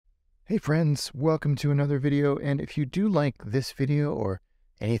Hey friends, welcome to another video, and if you do like this video or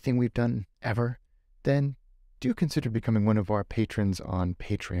anything we've done ever, then do consider becoming one of our patrons on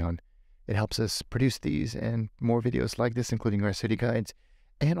Patreon. It helps us produce these and more videos like this, including our city guides,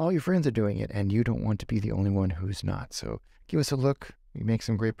 and all your friends are doing it, and you don't want to be the only one who's not. So give us a look, we make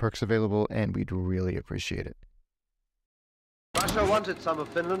some great perks available, and we'd really appreciate it. Russia wanted some of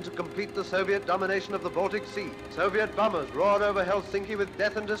Finland to complete the Soviet domination of the Baltic Sea. Soviet bombers roared over Helsinki with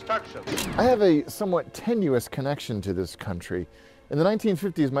death and destruction. I have a somewhat tenuous connection to this country. In the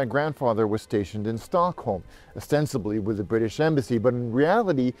 1950s, my grandfather was stationed in Stockholm, ostensibly with the British Embassy, but in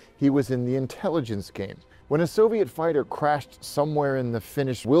reality, he was in the intelligence game. When a Soviet fighter crashed somewhere in the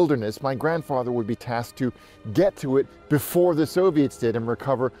Finnish wilderness, my grandfather would be tasked to get to it before the Soviets did and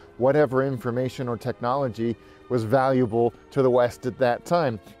recover whatever information or technology was valuable to the West at that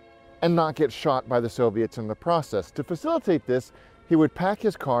time, and not get shot by the Soviets in the process. To facilitate this, he would pack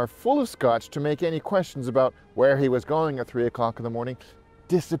his car full of scotch to make any questions about where he was going at 3 o'clock in the morning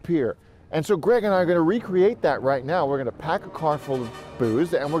disappear. And so Greg and I are going to recreate that right now. We're going to pack a car full of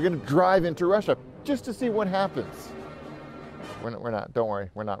booze and we're going to drive into Russia just to see what happens. We're not, don't worry,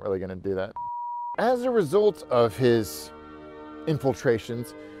 we're not really going to do that. As a result of his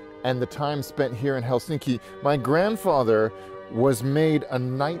infiltrations and the time spent here in Helsinki, my grandfather was made a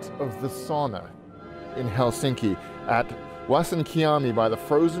knight of the sauna in Helsinki at Helsinki by the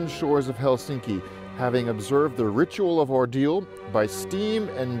frozen shores of Helsinki, having observed the ritual of ordeal by steam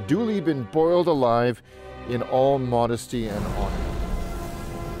and duly been boiled alive in all modesty and honor.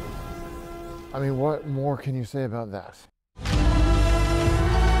 I mean, what more can you say about that?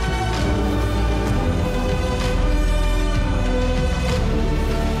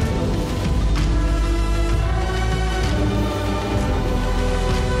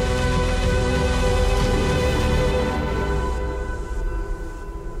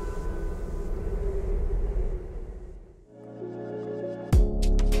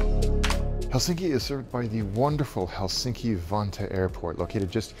 Helsinki is served by the wonderful Helsinki-Vantaa Airport, located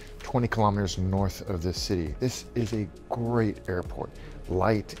just 20 kilometers north of the city. This is a great airport,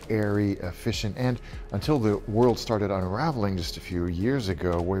 light, airy, efficient, and until the world started unraveling just a few years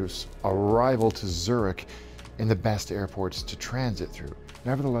ago, was a rival to Zurich in the best airports to transit through.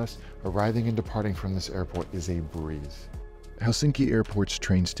 Nevertheless, arriving and departing from this airport is a breeze. Helsinki Airport's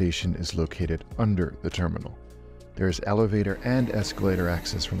train station is located under the terminal. There is elevator and escalator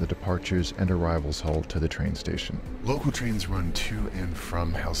access from the departures and arrivals hall to the train station. Local trains run to and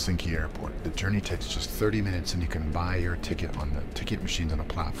from Helsinki Airport. The journey takes just 30 minutes and you can buy your ticket on the ticket machines on a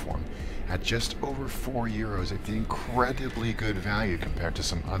platform at just over €4 at the incredibly good value compared to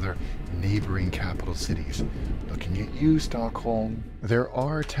some other neighboring capital cities. Looking at you, Stockholm. There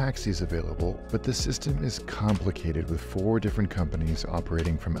are taxis available, but the system is complicated with 4 different companies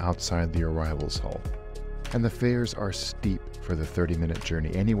operating from outside the arrivals hall. And the fares are steep for the 30-minute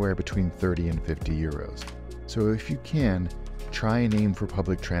journey, anywhere between 30 and €50. So if you can, try and aim for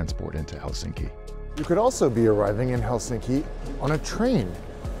public transport into Helsinki. You could also be arriving in Helsinki on a train.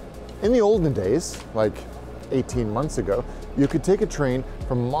 In the olden days, like 18 months ago, you could take a train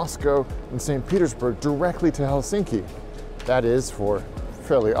from Moscow and St. Petersburg directly to Helsinki. That is, for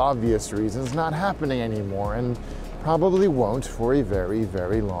fairly obvious reasons, not happening anymore and probably won't for a very,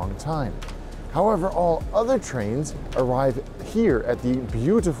 very long time. However, all other trains arrive here at the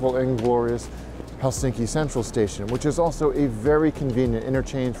beautiful and glorious Helsinki Central Station, which is also a very convenient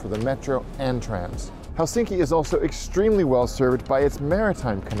interchange for the metro and trams. Helsinki is also extremely well served by its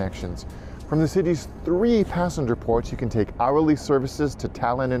maritime connections. From the city's 3 passenger ports, you can take hourly services to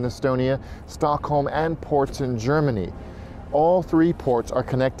Tallinn in Estonia, Stockholm, and ports in Germany. All 3 ports are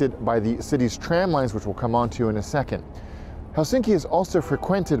connected by the city's tram lines, which we'll come on to in a second. Helsinki is also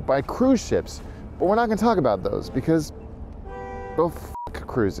frequented by cruise ships, but we're not going to talk about those because, well, f***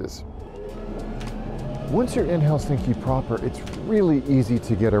 cruises. Once you're in Helsinki proper, it's really easy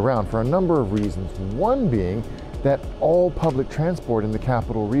to get around for a number of reasons. One being that all public transport in the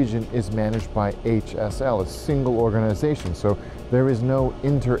capital region is managed by HSL, a single organization, so there is no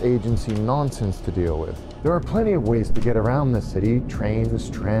interagency nonsense to deal with. There are plenty of ways to get around the city: trains,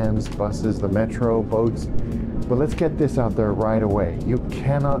 trams, buses, the metro, boats. But let's get this out there right away. You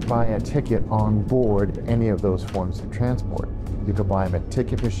cannot buy a ticket on board any of those forms of transport. You can buy them at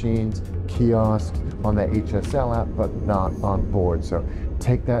ticket machines, kiosks, on the HSL app, but not on board. So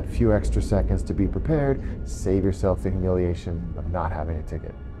take that few extra seconds to be prepared, save yourself the humiliation of not having a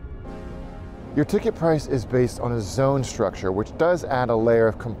ticket. Your ticket price is based on a zone structure, which does add a layer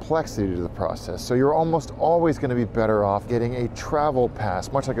of complexity to the process. So you're almost always going to be better off getting a travel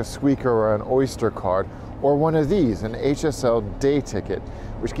pass, much like a Squeaker or an Oyster card, or one of these, an HSL day ticket,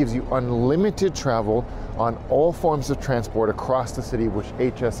 which gives you unlimited travel on all forms of transport across the city which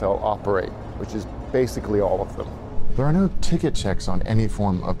HSL operate, which is basically all of them. There are no ticket checks on any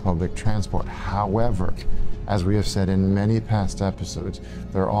form of public transport. However, as we have said in many past episodes,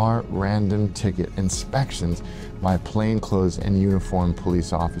 there are random ticket inspections by plainclothes and uniformed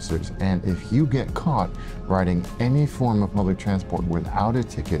police officers. And if you get caught riding any form of public transport without a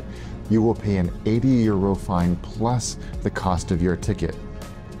ticket, you will pay an €80 fine plus the cost of your ticket.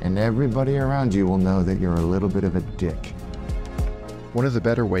 And everybody around you will know that you're a little bit of a dick. One of the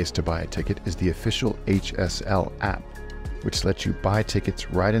better ways to buy a ticket is the official HSL app, which lets you buy tickets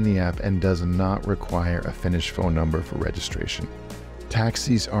right in the app and does not require a Finnish phone number for registration.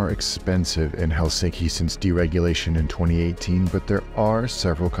 Taxis are expensive in Helsinki since deregulation in 2018, but there are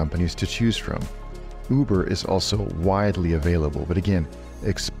several companies to choose from. Uber is also widely available, but again,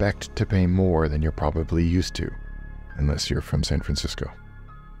 expect to pay more than you're probably used to, unless you're from San Francisco.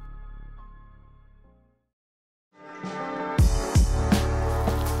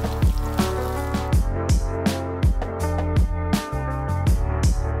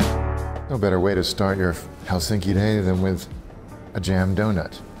 No better way to start your Helsinki day than with a jam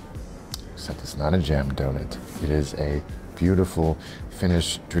donut. Except it's not a jam donut. It is a beautiful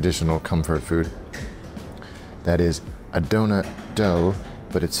Finnish traditional comfort food that is a donut dough,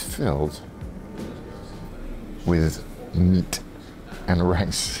 but it's filled with meat and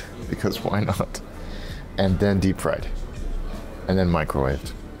rice, because why not? And then deep fried, and then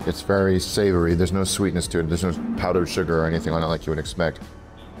microwaved. It's very savory. There's no sweetness to it. There's no powdered sugar or anything on it like you would expect.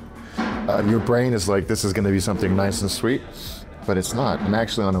 Your brain is like, this is going to be something nice and sweet, but it's not. And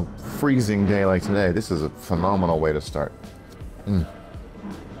actually, on a freezing day like today, this is a phenomenal way to start.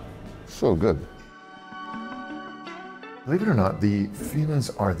 So good. Believe it or not, the Finns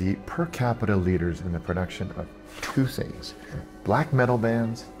are the per capita leaders in the production of two things: black metal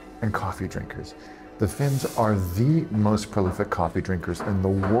bands and coffee drinkers. The Finns are the most prolific coffee drinkers in the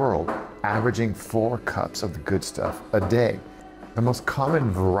world, averaging 4 cups of the good stuff a day. The most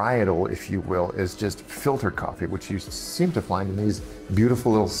common varietal, if you will, is just filter coffee, which you seem to find in these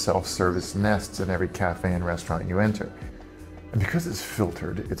beautiful little self-service nests in every cafe and restaurant you enter. And because it's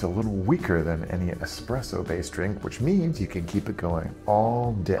filtered, it's a little weaker than any espresso-based drink, which means you can keep it going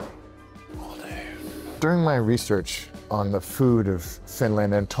all day. All day. During my research on the food of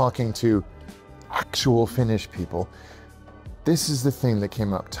Finland and talking to actual Finnish people, this is the thing that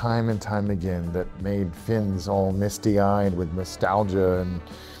came up time and time again that made Finns all misty-eyed with nostalgia and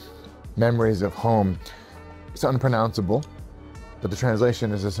memories of home. It's unpronounceable, but the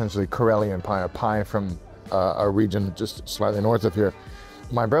translation is essentially Karelian pie, a pie from a region just slightly north of here.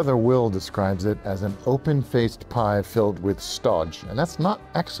 My brother Will describes it as an open-faced pie filled with stodge, and that's not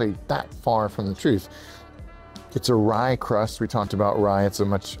actually that far from the truth. It's a rye crust. We talked about rye. It's a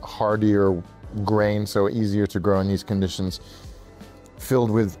much hardier grain, so easier to grow in these conditions,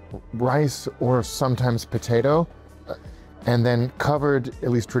 filled with rice or sometimes potato, and then covered,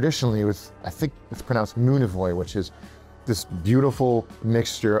 at least traditionally, with, I think it's pronounced muunivoi, which is this beautiful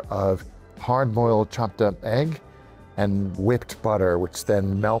mixture of hard-boiled chopped up egg and whipped butter, which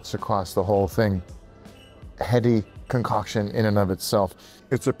then melts across the whole thing. Heady concoction in and of itself.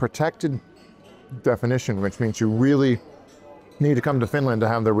 It's a protected definition, which means you really need to come to Finland to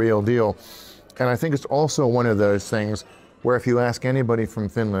have the real deal. And I think it's also one of those things where if you ask anybody from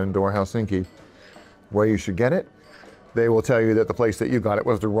Finland or Helsinki where you should get it, they will tell you that the place that you got it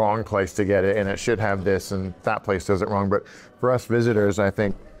was the wrong place to get it, and it should have this, and that place does it wrong. But for us visitors, I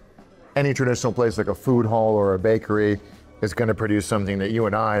think any traditional place like a food hall or a bakery is going to produce something that you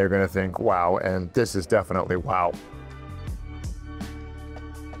and I are going to think, wow, and this is definitely wow.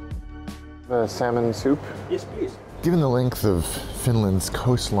 The salmon soup? Yes, please. Given the length of Finland's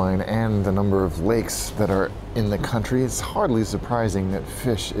coastline and the number of lakes that are in the country, it's hardly surprising that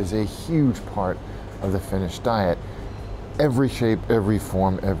fish is a huge part of the Finnish diet. Every shape, every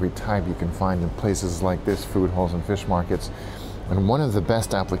form, every type you can find in places like this, food halls and fish markets. And one of the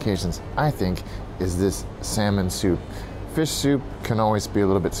best applications, I think, is this salmon soup. Fish soup can always be a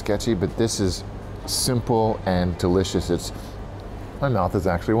little bit sketchy, but this is simple and delicious. My mouth is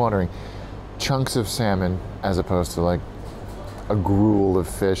actually watering. Chunks of salmon as opposed to like a gruel of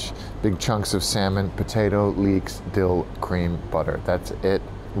fish. Big chunks of salmon, potato, leeks, dill, cream, butter. That's it.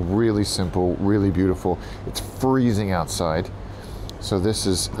 Really simple, really beautiful. It's freezing outside, so this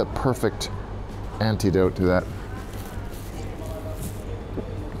is the perfect antidote to that.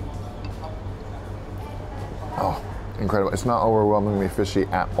 Oh, incredible. It's not overwhelmingly fishy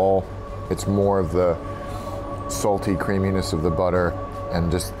at all. It's more of the salty creaminess of the butter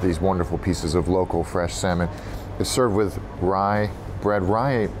and just these wonderful pieces of local fresh salmon. It's served with rye bread.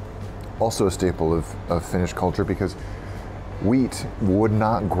 Rye, also a staple of Finnish culture, because wheat would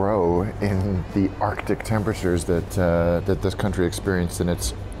not grow in the Arctic temperatures that this country experienced in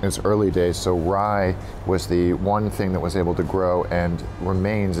its early days. So rye was the one thing that was able to grow and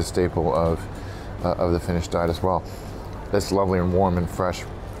remains a staple of the Finnish diet as well. It's lovely and warm and fresh.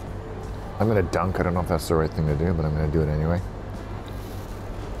 I'm gonna dunk. I don't know if that's the right thing to do, but I'm gonna do it anyway.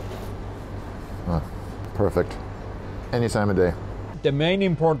 Perfect. Any time of day. The main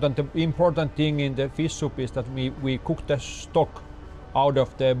important thing in the fish soup is that we cook the stock out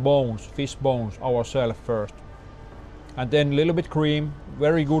of the bones, fish bones, ourselves first. And then a little bit cream,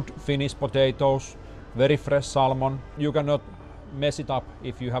 very good Finnish potatoes, very fresh salmon. You cannot mess it up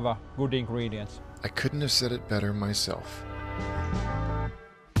if you have good ingredients. I couldn't have said it better myself.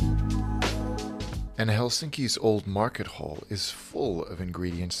 And Helsinki's old market hall is full of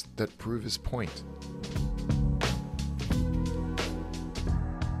ingredients that prove his point.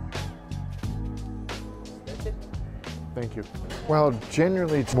 Thank you. Well,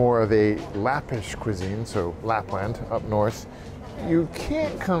 generally it's more of a Lappish cuisine, so Lapland up north. You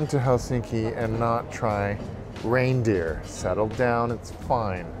can't come to Helsinki and not try reindeer. Settle down, it's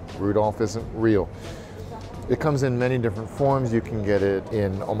fine. Rudolph isn't real. It comes in many different forms. You can get it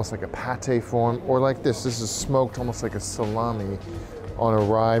in almost like a pate form, or like this. This is smoked almost like a salami on a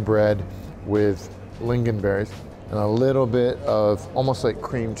rye bread with lingonberries and a little bit of almost like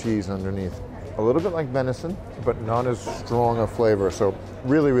cream cheese underneath. A little bit like venison, but not as strong a flavor. So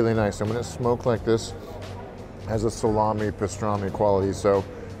really, really nice. And when it's smoked like this, it has a salami, pastrami quality. So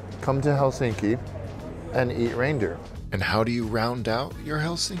come to Helsinki and eat reindeer. And how do you round out your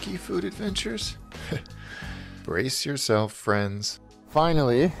Helsinki food adventures? Brace yourself, friends.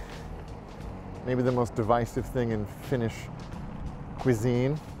 Finally, maybe the most divisive thing in Finnish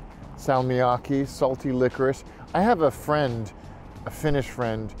cuisine, salmiakki, salty licorice. I have a friend, a Finnish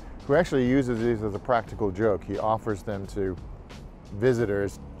friend, who actually uses these as a practical joke. He offers them to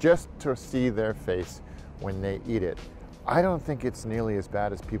visitors just to see their face when they eat it. I don't think it's nearly as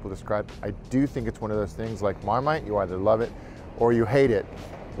bad as people describe. I do think it's one of those things like Marmite, you either love it or you hate it.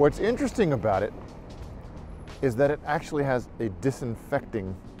 What's interesting about it is that it actually has a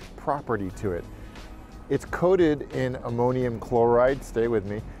disinfecting property to it. It's coated in ammonium chloride, stay with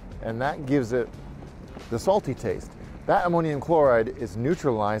me, and that gives it the salty taste. That ammonium chloride is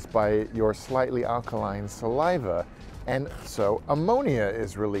neutralized by your slightly alkaline saliva, and so ammonia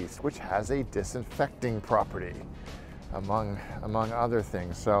is released, which has a disinfecting property, among other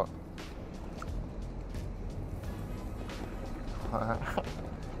things. So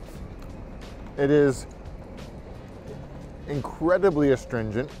it is incredibly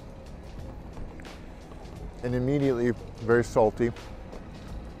astringent and immediately very salty.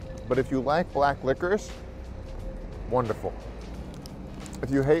 But if you like black licorice, wonderful.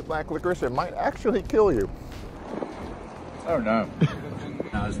 If you hate black licorice, it might actually kill you. Oh no.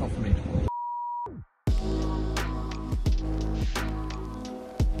 No, it's not for me.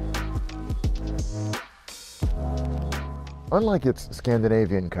 Unlike its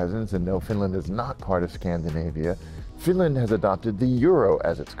Scandinavian cousins, and no, Finland is not part of Scandinavia, Finland has adopted the euro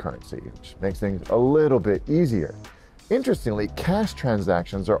as its currency, which makes things a little bit easier. Interestingly, cash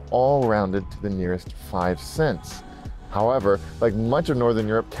transactions are all rounded to the nearest 5 cents. However, like much of Northern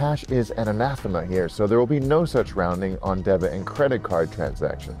Europe, cash is an anathema here, so there will be no such rounding on debit and credit card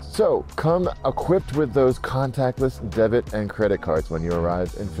transactions. So come equipped with those contactless debit and credit cards when you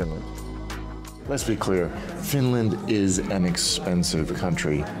arrive in Finland. Let's be clear, Finland is an expensive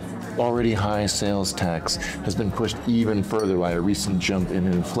country. Already high sales tax has been pushed even further by a recent jump in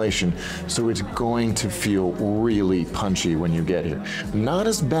inflation, so it's going to feel really punchy when you get here. Not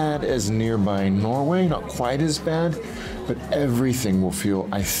as bad as nearby Norway, not quite as bad, but everything will feel,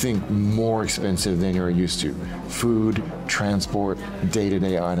 I think, more expensive than you're used to. Food, transport,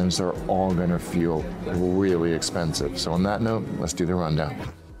 day-to-day items are all gonna feel really expensive. So on that note, let's do the rundown.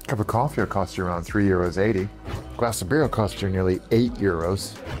 A cup of coffee will cost you around €3.80. A glass of beer will cost you nearly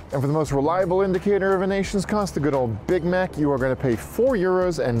 €8. And for the most reliable indicator of a nation's cost, the good old Big Mac, you are going to pay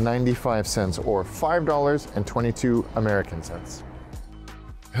 €4.95 or $5.22 American cents.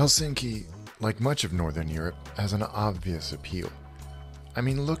 Helsinki, like much of Northern Europe, has an obvious appeal. I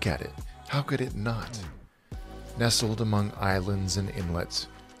mean, look at it. How could it not? Nestled among islands and inlets,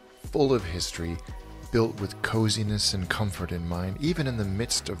 full of history, built with coziness and comfort in mind, even in the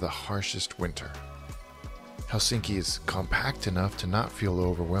midst of the harshest winter. Helsinki is compact enough to not feel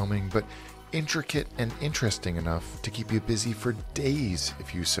overwhelming, but intricate and interesting enough to keep you busy for days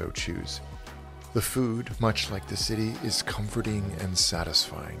if you so choose. The food, much like the city, is comforting and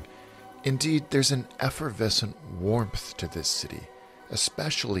satisfying. Indeed, there's an effervescent warmth to this city,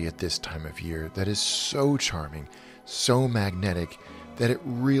 especially at this time of year, that is so charming, so magnetic, that it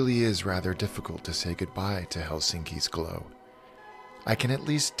really is rather difficult to say goodbye to Helsinki's glow. I can at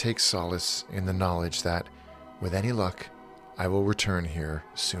least take solace in the knowledge that, with any luck, I will return here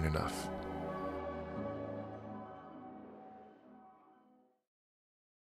soon enough.